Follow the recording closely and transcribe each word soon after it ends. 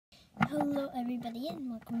Hello everybody and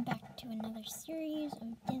welcome back to another series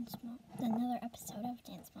of another episode of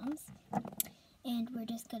Dance Moms. And we're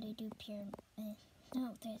just gonna do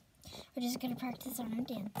we're just gonna practice on our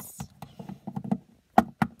dance.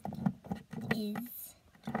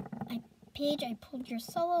 Paige, I pulled your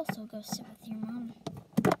solo, so go sit with your mom.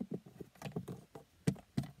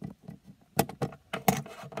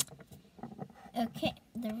 Okay,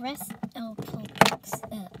 the rest I'll pull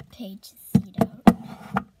Paige's seat out.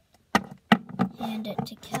 Hand it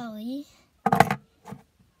to Kelly.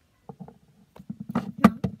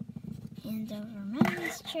 No. Hand over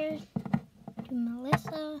Maddie's chair to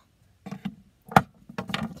Melissa.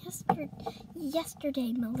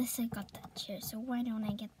 Yesterday Melissa got that chair, so why don't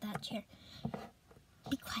I get that chair?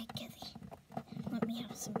 Be quiet, Kelly. Let me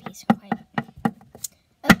have some peace and quiet.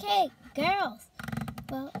 Okay, girls.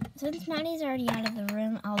 Well, since Maddie's already out of the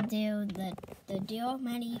room, I'll do the deal.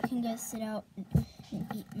 Maddie, you can go sit out and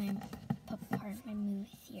eat my popcorn, my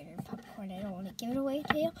movie theater popcorn. I don't want to give it away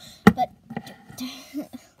to you, but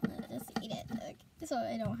just eat it so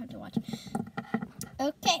I don't have to watch.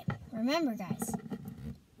 Okay, remember, guys.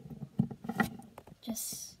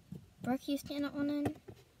 Just Brooke, you stand at one end,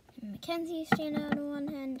 and Mackenzie, you stand out on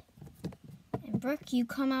one end. And Brooke, you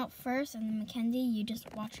come out first, and Mackenzie, you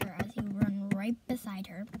just watch her as you run right beside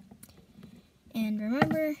her. And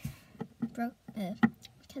remember, Brooke,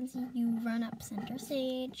 Mackenzie, you run up center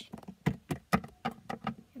stage.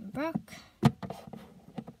 And Brooke,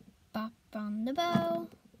 bop on the bow.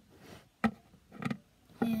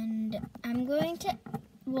 And I'm going to,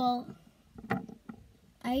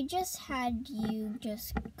 I just had you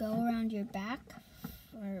just go around your back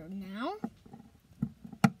for now.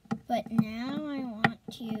 But now I want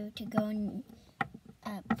you to go and,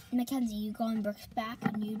 Mackenzie, you go on Brooke's back,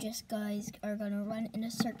 and you just guys are going to run in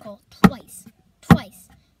a circle twice. Twice.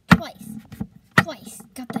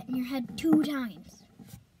 Got that in your head 2 times.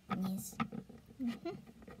 Yes.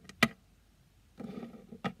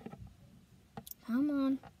 Come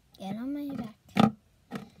on, get on my back.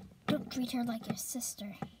 Don't treat her like your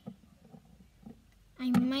sister. I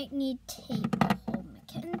might need tape to hold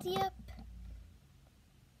Mackenzie up.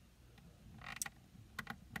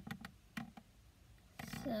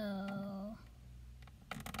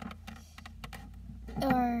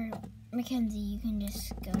 Or Mackenzie, you can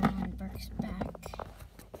just go on Brooke's back.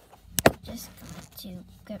 Just got to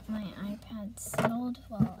get my iPad settled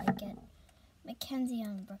while I get Mackenzie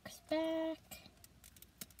on Brooke's back.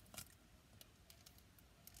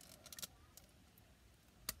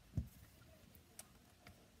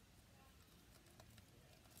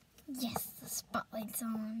 Yes, the spotlight's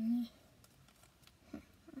on me.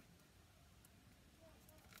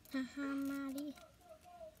 Haha, Maddie.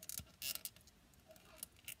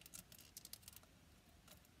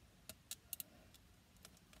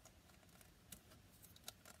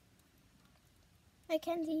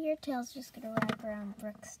 Mackenzie, your tail's just gonna wrap around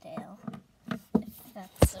Brooke's tail, if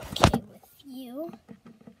that's okay with you.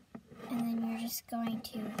 And then you're just going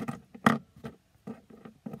to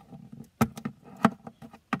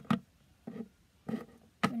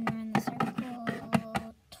run the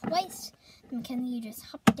circle twice. Mackenzie, you just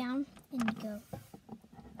hop down and go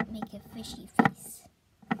make a fishy face.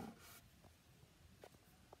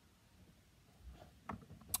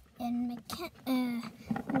 And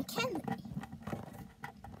Mackenzie,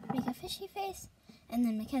 make a fishy face, and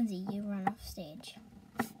then Mackenzie, you run off stage.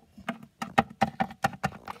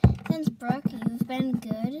 Since Brooke, you've been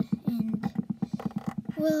good, and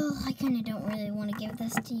I kind of don't really want to give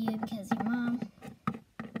this to you because your mom.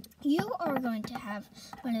 You are going to have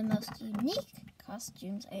one of the most unique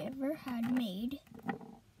costumes I ever had made,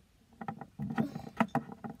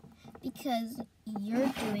 because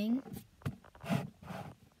you're doing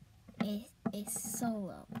a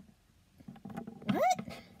solo. What?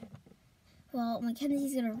 Well,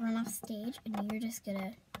 Mackenzie's gonna run off stage, and you're just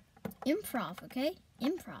gonna improv, okay?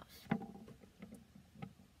 Improv.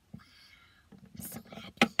 I'm so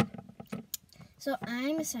happy. So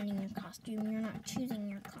I'm assigning your costume. You're not choosing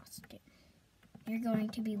your costume. You're going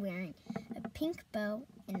to be wearing a pink bow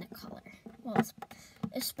in a color. Well,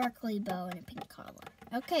 a sparkly bow in a pink color.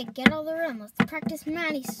 Okay, get all the room. Let's practice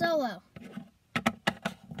Maddie's solo.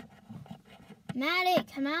 Maddie,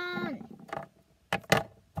 come on.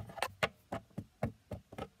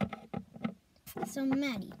 So,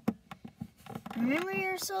 Maddie, remember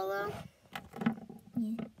your solo?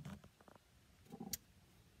 Yeah.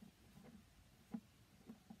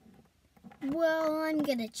 Well, I'm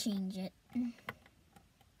gonna change it.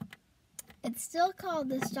 It's still called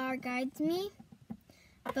The Star Guides Me,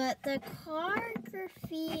 but the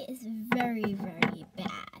choreography is very, very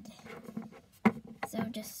bad. So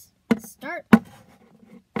just start.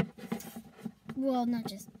 Well, not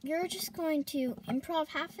just. You're just going to improv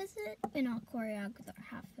half of it, and I'll choreograph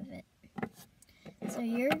half of it. So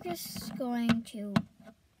you're just going to.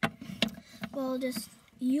 Well,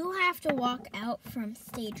 you have to walk out from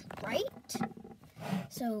stage right.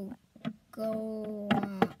 So go.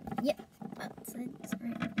 Yep, that's it.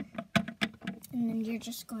 Right. And then you're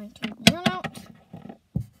just going to run out.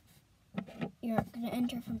 You're going to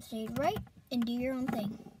enter from stage right and do your own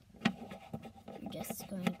thing. You're just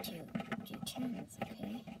going to do turns,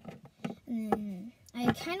 okay? And then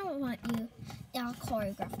I kind of want you, I'll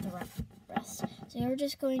choreograph the rest. So you're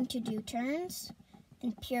just going to do turns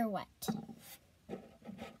and pirouette.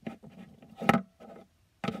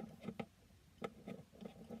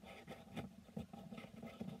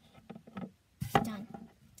 Done.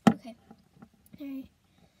 Okay.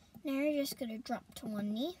 Now you're just going to drop to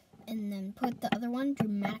one knee and then put the other one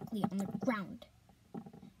dramatically on the ground.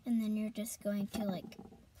 And then you're just going to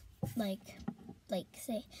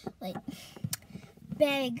say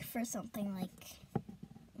beg for something like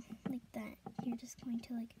that. You're just going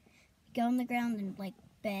to go on the ground and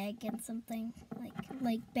beg and something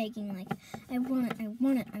like begging I want it, I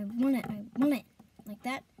want it, I want it, I want it, like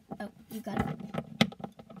that. Oh, you got it.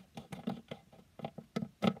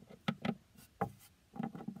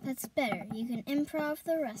 That's better. You can improv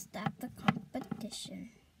the rest at the competition.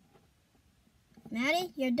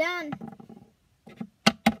 Maddie, you're done.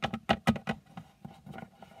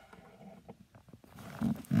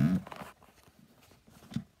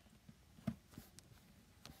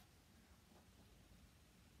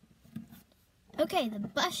 Okay, the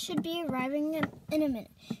bus should be arriving in a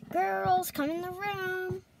minute. Girls, come in the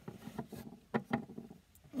room.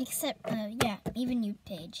 Except, yeah, even you,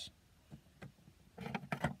 Paige.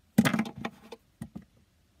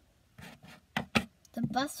 The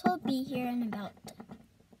bus will be here in about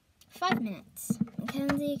 5 minutes.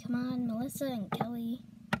 Mackenzie, come on, Melissa and Kelly.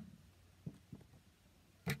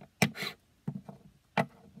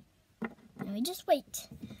 Now we just wait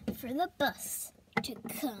for the bus to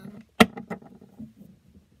come.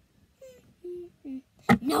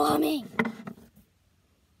 No humming!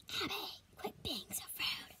 Abby, quit being so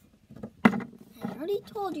proud. I already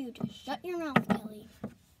told you to shut your mouth, Kelly.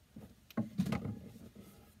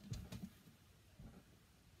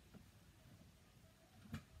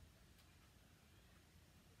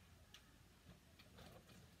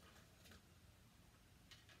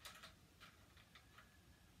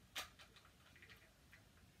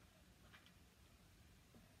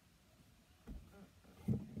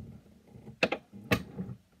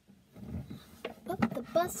 The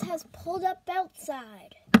bus has pulled up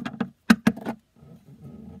outside.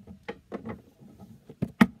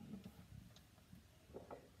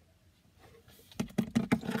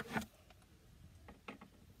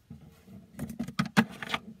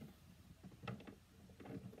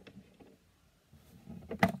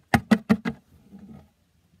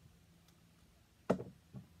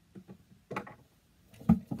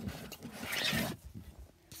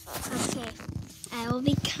 Okay, I will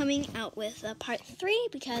be coming out with a part 3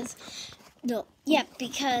 because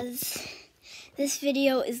this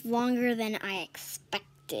video is longer than I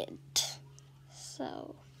expected.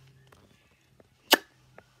 So,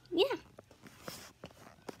 yeah.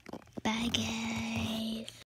 Bye, guys.